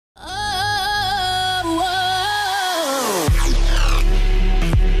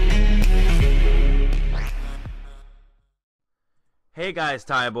Hey guys,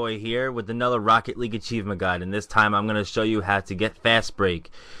 Tyboy here with another Rocket League achievement guide, and this time I'm going to show you how to get Fast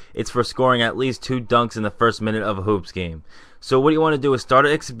Break. It's for scoring at least 2 dunks in the first minute of a Hoops game. So what you want to do is start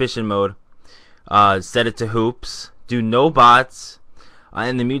at exhibition mode, set it to Hoops, do no bots,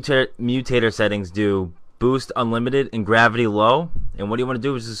 and the mutator settings do boost unlimited and gravity low. And what you want to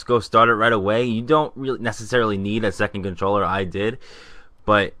do is just go start it right away. You don't really necessarily need a second controller. I did,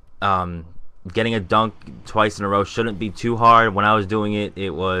 but getting a dunk twice in a row shouldn't be too hard. When I was doing it, it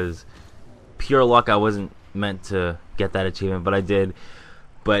was pure luck. I wasn't meant to get that achievement, but I did.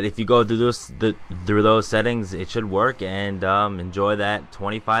 But if you go through those settings, it should work. And enjoy that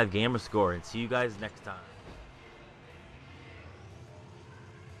 25 gamer score. And see you guys next time.